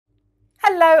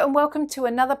Hello and welcome to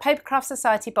another Papercraft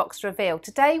Society box reveal.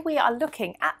 Today we are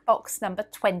looking at box number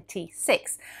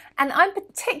 26 and I'm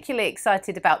particularly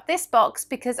excited about this box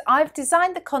because I've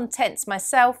designed the contents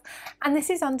myself and this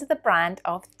is under the brand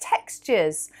of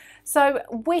Textures. So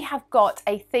we have got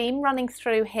a theme running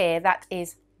through here that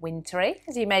is wintry,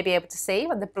 as you may be able to see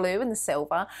with the blue and the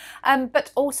silver,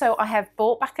 but also I have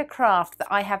brought back a craft that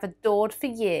I have adored for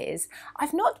years.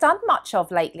 I've not done much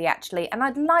of lately actually, and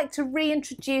I'd like to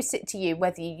reintroduce it to you,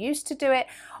 whether you used to do it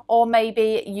or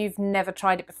maybe you've never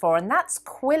tried it before, and that's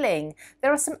quilling.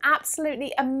 There are some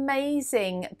absolutely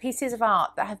amazing pieces of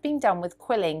art that have been done with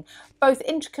quilling, both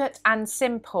intricate and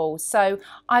simple. So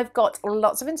I've got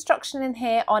lots of instruction in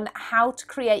here on how to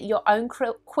create your own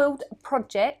quilled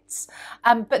projects,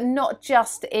 but not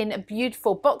just in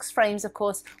beautiful box frames. Of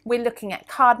course, we're looking at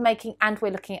card making and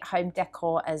we're looking at home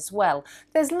decor as well.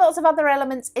 There's lots of other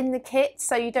elements in the kit,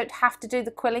 so you don't have to do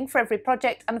the quilling for every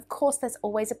project, and of course there's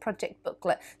always a project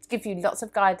booklet to give you lots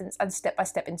of guidance and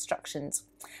step-by-step instructions.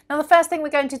 Now the first thing we're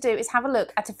going to do is have a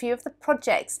look at a few of the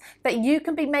projects that you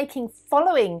can be making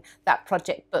following that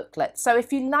project booklet. So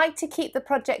if you like to keep the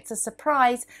projects a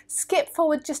surprise, skip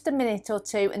forward just a minute or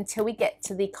two until we get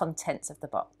to the contents of the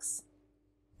box.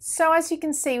 So as you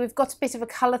can see, we've got a bit of a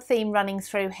colour theme running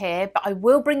through here, but I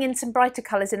will bring in some brighter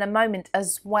colours in a moment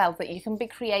as well that you can be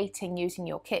creating using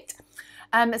your kit.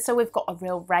 So we've got a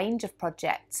real range of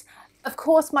projects. Of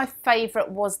course, my favourite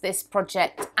was this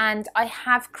project, and I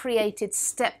have created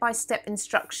step-by-step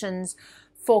instructions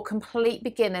for complete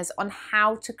beginners on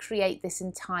how to create this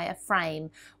entire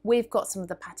frame. We've got some of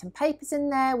the pattern papers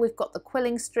in there, we've got the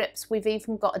quilling strips, we've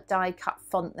even got a die cut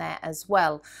font there as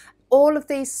well. All of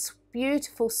these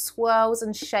beautiful swirls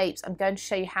and shapes, I'm going to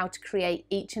show you how to create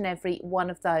each and every one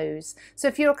of those. So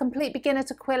if you're a complete beginner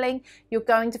to quilling, you're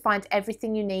going to find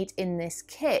everything you need in this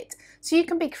kit. So you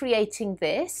can be creating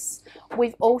this.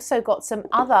 We've also got some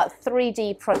other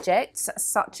 3D projects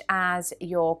such as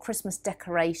your Christmas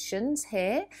decorations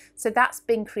here. So that's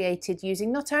been created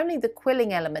using not only the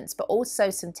quilling elements but also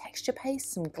some texture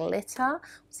paste, some glitter.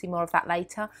 We'll see more of that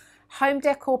later. Home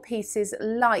decor pieces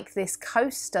like this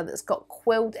coaster that's got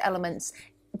quilled elements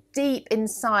deep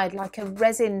inside, like a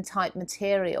resin type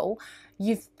material.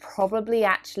 You've probably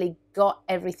actually got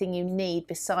everything you need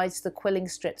besides the quilling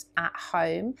strips at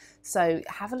home. So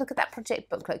have a look at that project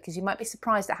booklet because you might be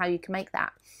surprised at how you can make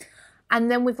that.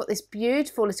 And then we've got this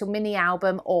beautiful little mini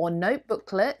album or note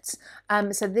booklet.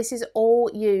 So this is all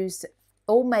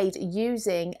made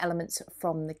using elements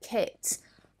from the kit.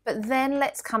 But then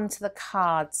let's come to the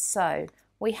cards. So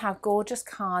we have gorgeous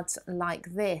cards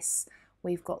like this.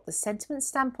 We've got the sentiment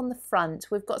stamp on the front.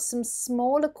 We've got some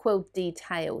smaller quill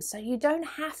details. So you don't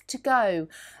have to go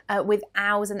with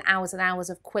hours and hours and hours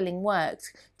of quilling work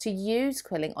to use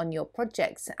quilling on your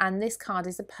projects. And this card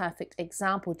is a perfect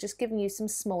example, just giving you some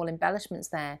small embellishments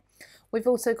there. We've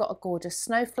also got a gorgeous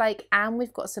snowflake and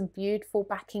we've got some beautiful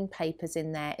backing papers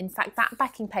in there. In fact, that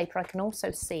backing paper I can also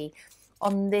see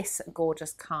on this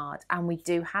gorgeous card, and we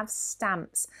do have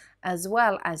stamps as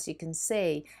well, as you can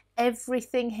see.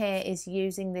 Everything here is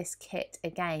using this kit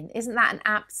again. Isn't that an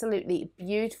absolutely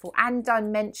beautiful and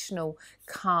dimensional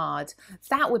card?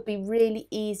 That would be really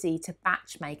easy to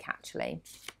batch make actually.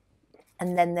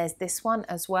 And then there's this one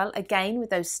as well, again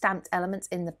with those stamped elements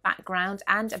in the background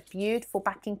and a beautiful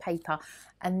backing paper,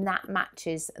 and that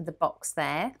matches the box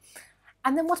there.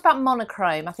 And then what about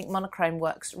monochrome? I think monochrome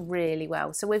works really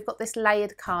well. So we've got this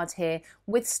layered card here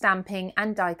with stamping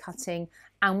and die cutting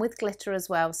and with glitter as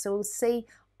well. So we'll see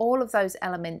all of those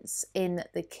elements in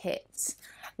the kit.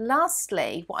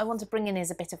 Lastly, what I want to bring in is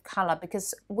a bit of colour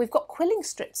because we've got quilling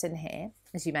strips in here,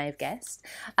 as you may have guessed,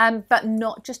 but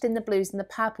not just in the blues and the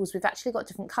purples. We've actually got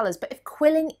different colours. But if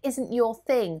quilling isn't your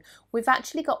thing, we've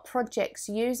actually got projects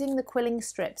using the quilling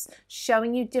strips,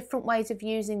 showing you different ways of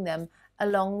using them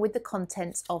along with the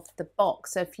contents of the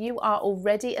box. So if you are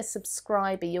already a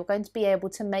subscriber, you're going to be able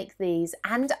to make these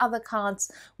and other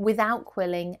cards without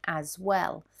quilling as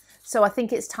well. So I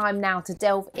think it's time now to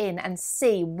delve in and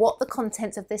see what the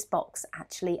contents of this box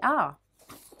actually are.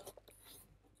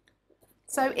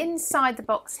 So inside the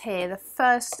box here, the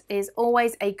first is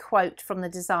always a quote from the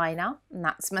designer, and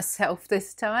that's myself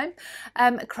this time.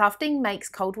 Crafting makes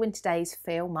cold winter days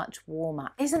feel much warmer.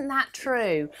 Isn't that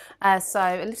true? So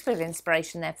a little bit of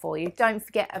inspiration there for you. Don't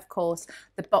forget, of course,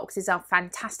 the boxes are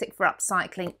fantastic for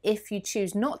upcycling if you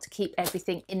choose not to keep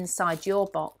everything inside your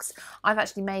box. I've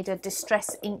actually made a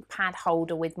distress ink pad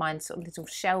holder with mine, sort of little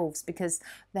shelves, because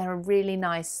they're a really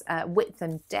nice width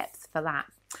and depth for that.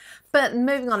 But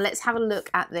moving on, let's have a look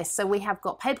at this. So we have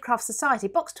got Papercraft Society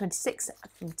Box 26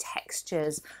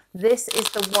 Textures. This is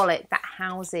the wallet that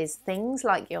houses things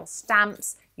like your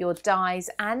stamps, your dies,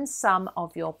 and some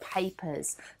of your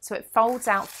papers. So it folds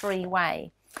out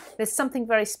three-way. There's something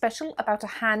very special about a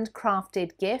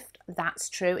handcrafted gift. That's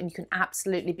true, and you can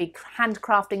absolutely be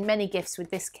handcrafting many gifts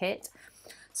with this kit.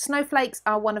 Snowflakes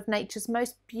are one of nature's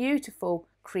most beautiful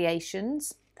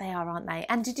creations. They are, aren't they?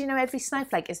 And did you know every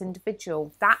snowflake is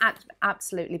individual? That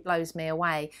absolutely blows me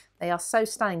away. They are so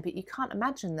stunning, but you can't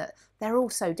imagine that they're all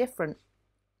so different.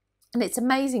 And it's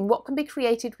amazing what can be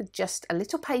created with just a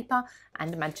little paper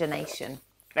and imagination.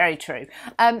 Very true.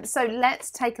 So let's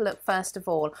take a look first of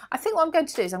all. I think what I'm going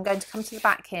to do is I'm going to come to the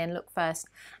back here and look first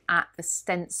at the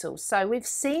stencil. So we've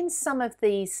seen some of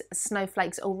these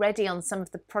snowflakes already on some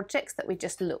of the projects that we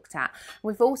just looked at.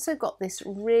 We've also got this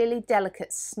really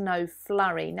delicate snow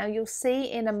flurry. Now you'll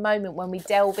see in a moment when we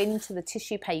delve into the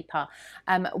tissue paper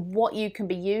what you can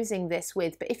be using this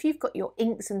with. But if you've got your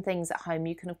inks and things at home,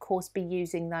 you can of course be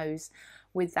using those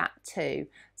with that too.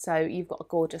 So you've got a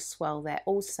gorgeous swirl there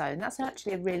also, and that's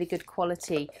actually a really good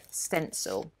quality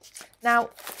stencil.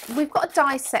 Now we've got a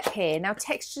die set here. Now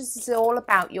textures is all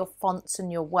about your fonts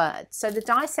and your words, so the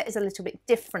die set is a little bit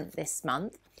different this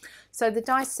month. So the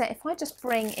die set, if I just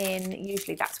bring in,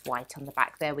 usually that's white on the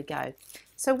back, there we go.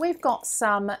 So we've got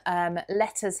some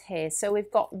letters here. So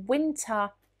we've got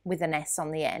winter with an S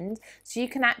on the end, so you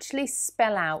can actually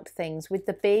spell out things with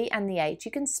the B and the H.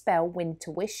 You can spell winter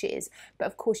wishes, but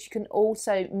of course you can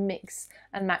also mix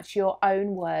and match your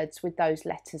own words with those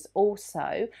letters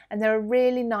also, and they're a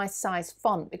really nice size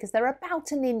font because they're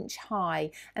about an inch high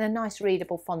and a nice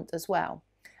readable font as well.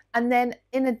 And then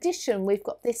in addition, we've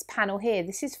got this panel here.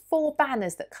 This is 4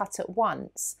 banners that cut at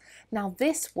once. Now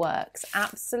this works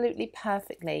absolutely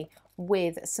perfectly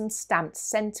with some stamped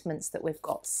sentiments that we've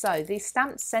got. So these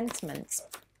stamped sentiments,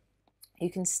 you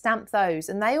can stamp those,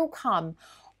 and they all come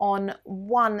on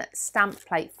one stamp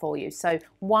plate for you. So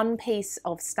one piece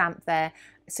of stamp there.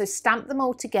 So stamp them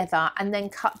all together and then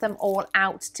cut them all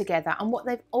out together. And what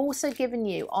they've also given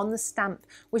you on the stamp,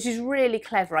 which is really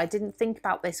clever, I didn't think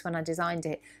about this when I designed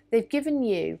it, they've given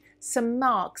you some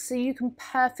marks so you can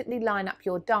perfectly line up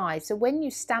your die. So when you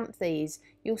stamp these,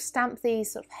 you'll stamp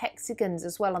these sort of hexagons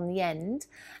as well on the end.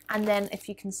 And then if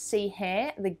you can see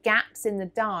here, the gaps in the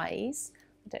dies,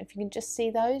 I don't know if you can just see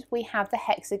those, we have the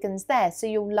hexagons there. So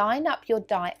you'll line up your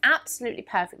die absolutely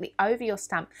perfectly over your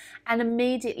stamp and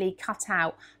immediately cut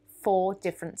out 4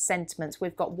 different sentiments.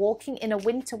 We've got walking in a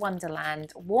winter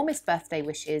wonderland, warmest birthday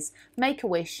wishes, make a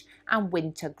wish, and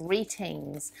winter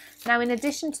greetings. Now in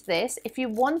addition to this, if you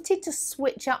wanted to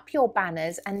switch up your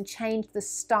banners and change the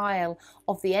style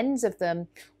of the ends of them,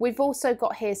 we've also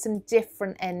got here some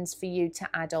different ends for you to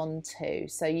add on to,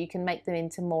 so you can make them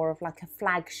into more of like a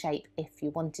flag shape if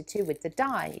you wanted to with the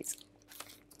dies.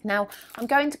 Now I'm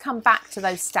going to come back to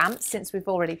those stamps since we've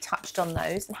already touched on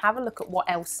those and have a look at what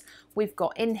else we've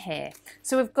got in here.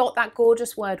 So we've got that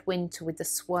gorgeous word winter with the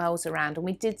swirls around, and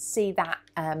we did see that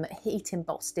heat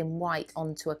embossed in white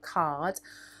onto a card.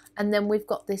 And then we've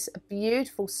got this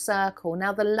beautiful circle.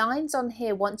 Now the lines on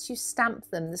here, once you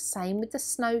stamp them, the same with the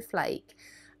snowflake,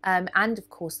 and of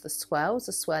course the swirls,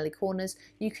 the swirly corners,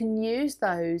 you can use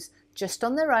those just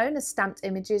on their own as stamped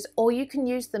images, or you can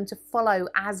use them to follow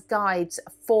as guides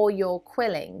for your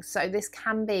quilling. So this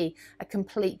can be a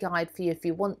complete guide for you if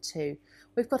you want to.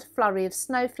 We've got a flurry of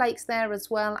snowflakes there as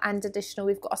well, and additional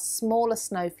we've got a smaller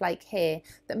snowflake here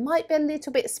that might be a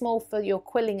little bit small for your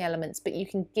quilling elements, but you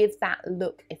can give that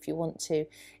look if you want to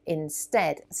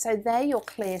instead. So they're your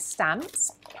clear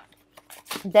stamps.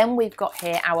 Then we've got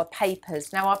here our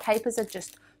papers. Now our papers are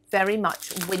just very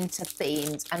much winter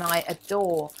themed, and I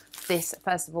adore this,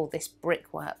 first of all, this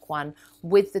brickwork one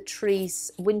with the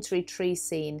trees, wintry tree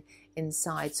scene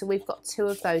inside. So we've got 2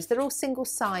 of those. They're all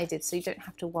single-sided, so you don't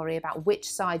have to worry about which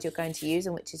side you're going to use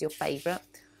and which is your favourite.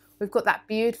 We've got that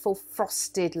beautiful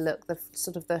frosted look, the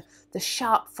sort of the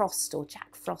sharp frost or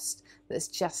Jack Frost that's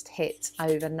just hit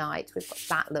overnight. We've got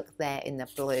that look there in the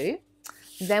blue.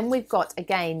 Then we've got,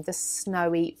 again, the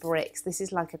snowy bricks. This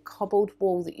is like a cobbled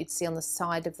wall that you'd see on the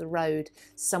side of the road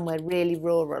somewhere really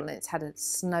rural, and it's had a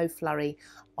snow flurry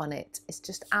on it. It's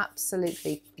just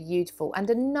absolutely beautiful, and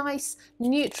a nice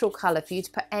neutral colour for you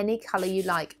to put any colour you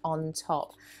like on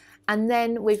top. And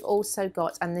then we've also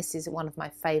got, and this is one of my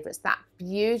favourites, that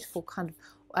beautiful kind of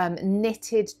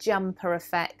knitted jumper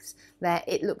effect there.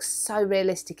 It looks so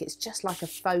realistic. It's just like a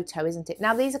photo, isn't it?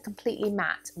 Now these are completely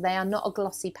matte. They are not a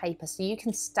glossy paper, so you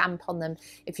can stamp on them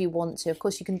if you want to. Of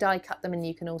course you can die cut them, and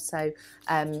you can also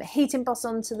heat emboss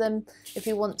onto them if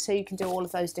you want to. You can do all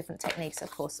of those different techniques.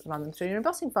 Of course, run them through your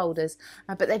embossing folders,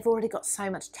 but they've already got so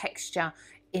much texture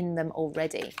in them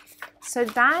already. So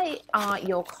they are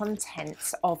your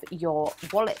contents of your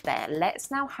wallet there. Let's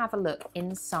now have a look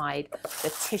inside the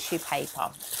tissue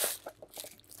paper.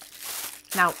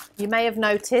 Now, you may have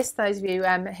noticed, those of you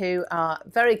who are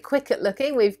very quick at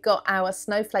looking, we've got our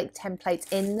snowflake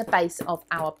templates in the base of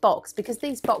our box, because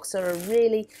these boxes are a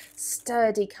really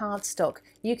sturdy cardstock.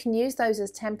 You can use those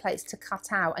as templates to cut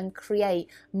out and create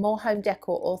more home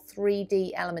decor or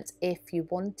 3D elements if you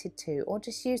wanted to, or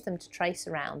just use them to trace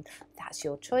around. That's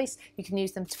your choice. You can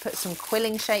use them to put some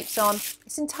quilling shapes on.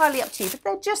 It's entirely up to you, but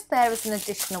they're just there as an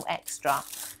additional extra.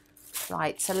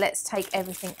 Right, so let's take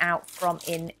everything out from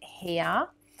in here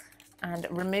and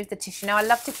remove the tissue. Now I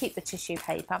love to keep the tissue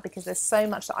paper because there's so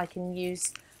much that I can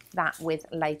use that with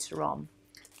later on.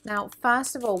 Now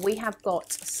first of all, we have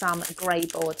got some grey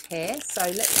board here, so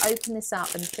let's open this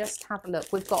up and just have a look.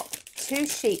 We've got 2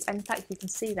 sheets, in fact you can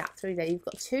see that through there. You've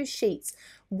got 2 sheets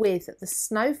with the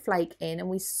snowflake in, and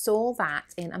we saw that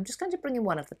in, I'm just going to bring in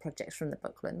one of the projects from the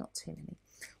booklet, not too many.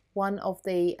 One of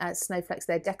the snowflakes,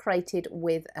 they're decorated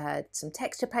with some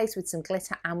texture paste, with some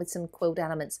glitter and with some quilled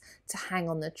elements to hang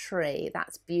on the tree.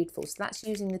 That's beautiful. So that's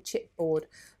using the chipboard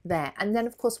there. And then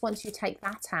of course, once you take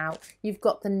that out, you've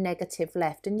got the negative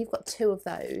left, and you've got 2 of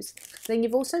those. Then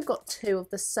you've also got 2 of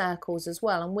the circles as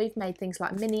well. And we've made things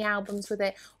like mini albums with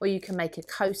it, or you can make a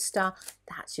coaster.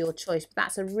 That's your choice. But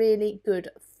that's a really good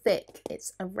thick.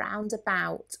 It's around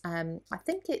about, I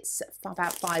think it's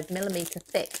about 5mm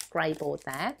thick grey board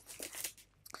there.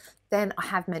 Then I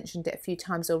have mentioned it a few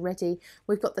times already.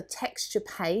 We've got the texture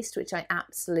paste, which I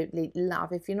absolutely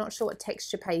love. If you're not sure what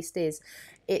texture paste is,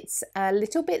 it's a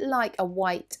little bit like a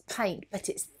white paint, but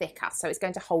it's thicker, so it's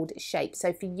going to hold its shape. So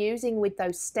if you're using with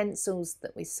those stencils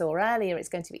that we saw earlier, it's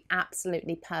going to be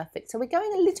absolutely perfect. So we're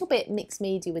going a little bit mixed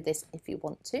media with this if you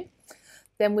want to.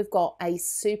 Then we've got a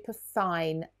super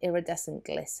fine iridescent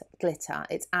glitter.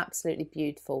 It's absolutely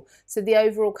beautiful. So the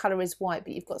overall colour is white,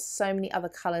 but you've got so many other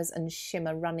colours and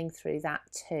shimmer running through that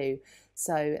too.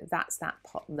 So that's that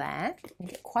pot there. You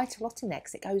get quite a lot in there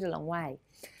because it goes a long way.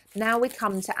 Now we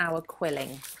come to our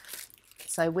quilling.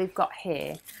 So we've got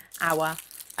here our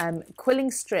quilling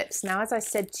strips. Now, as I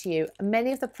said to you,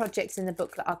 many of the projects in the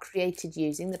booklet are created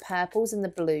using the purples and the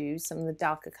blues, some of the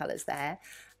darker colours there.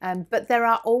 But there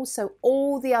are also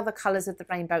all the other colours of the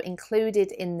rainbow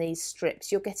included in these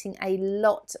strips. You're getting a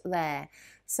lot there.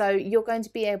 So you're going to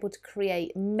be able to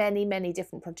create many, many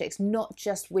different projects, not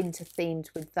just winter themed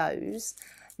with those.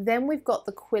 Then we've got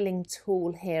the quilling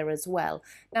tool here as well.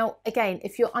 Now, again,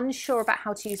 if you're unsure about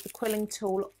how to use the quilling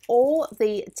tool or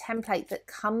the template that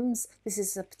comes, this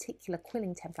is a particular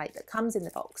quilling template that comes in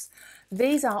the box.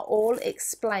 These are all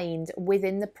explained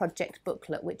within the project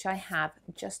booklet, which I have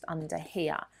just under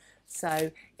here.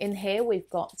 So in here we've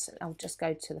got, I'll just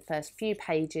go to the first few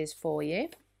pages for you.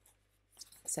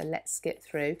 So let's skip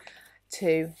through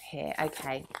to here.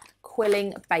 Okay.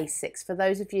 Quilling basics. For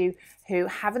those of you who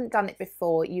haven't done it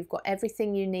before, you've got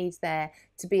everything you need there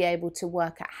to be able to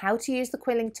work out how to use the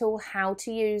quilling tool, how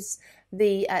to use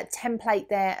the template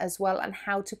there as well, and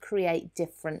how to create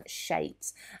different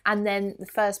shapes. And then the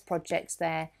first projects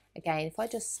there, again, if I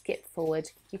just skip forward,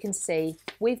 you can see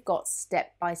we've got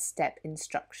step-by-step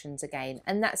instructions again,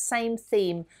 and that same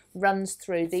theme runs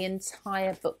through the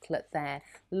entire booklet there.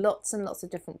 Lots and lots of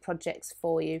different projects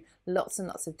for you, lots and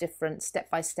lots of different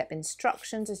step-by-step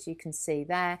instructions, as you can see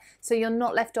there. So you're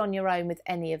not left on your own with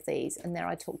any of these. And there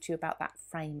I talked to you about that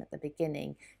frame at the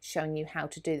beginning, showing you how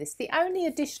to do this. The only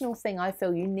additional thing I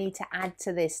feel you need to add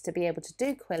to this to be able to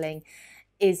do quilling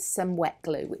is some wet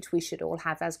glue, which we should all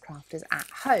have as crafters at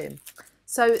home.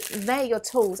 So they're your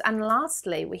tools. And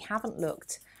lastly, we haven't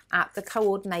looked at the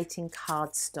coordinating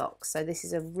cardstock. So this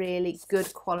is a really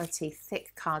good quality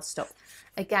thick cardstock,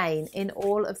 again in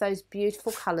all of those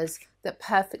beautiful colours that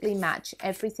perfectly match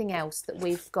everything else that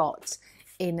we've got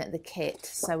in the kit.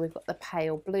 So we've got the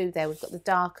pale blue there, we've got the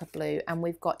darker blue, and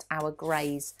we've got our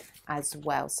greys as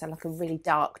well. So like a really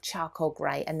dark charcoal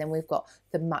grey, and then we've got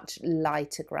the much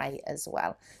lighter grey as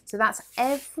well. So that's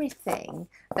everything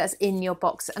that's in your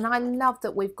box. And I love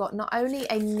that we've got not only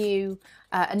a new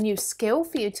skill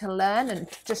for you to learn and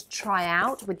just try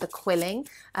out with the quilling,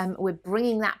 we're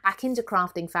bringing that back into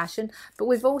crafting fashion, but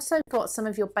we've also got some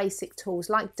of your basic tools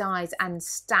like dies and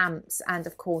stamps, and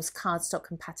of course cardstock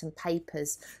and pattern papers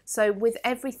colours. So with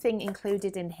everything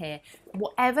included in here,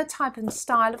 whatever type and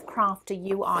style of crafter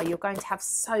you are, you're going to have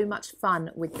so much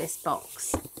fun with this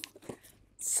box.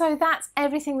 So that's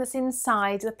everything that's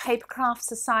inside the Papercraft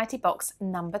Society Box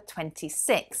number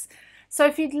 26. So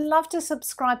if you'd love to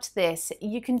subscribe to this,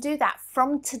 you can do that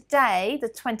from today, the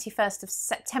 21st of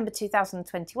September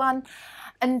 2021,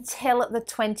 until the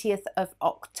 20th of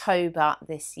October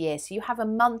this year. So you have a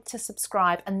month to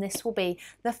subscribe, and this will be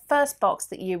the first box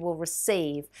that you will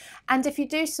receive. And if you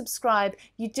do subscribe,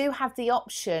 you do have the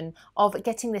option of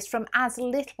getting this from as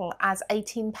little as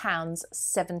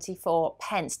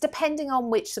 £18.74, depending on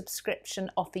which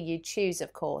subscription offer you choose,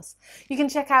 of course. You can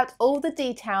check out all the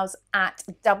details at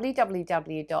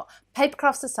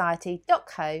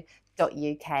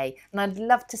www.papercraftsociety.co.uk, and I'd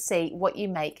love to see what you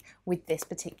make with this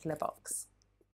particular box.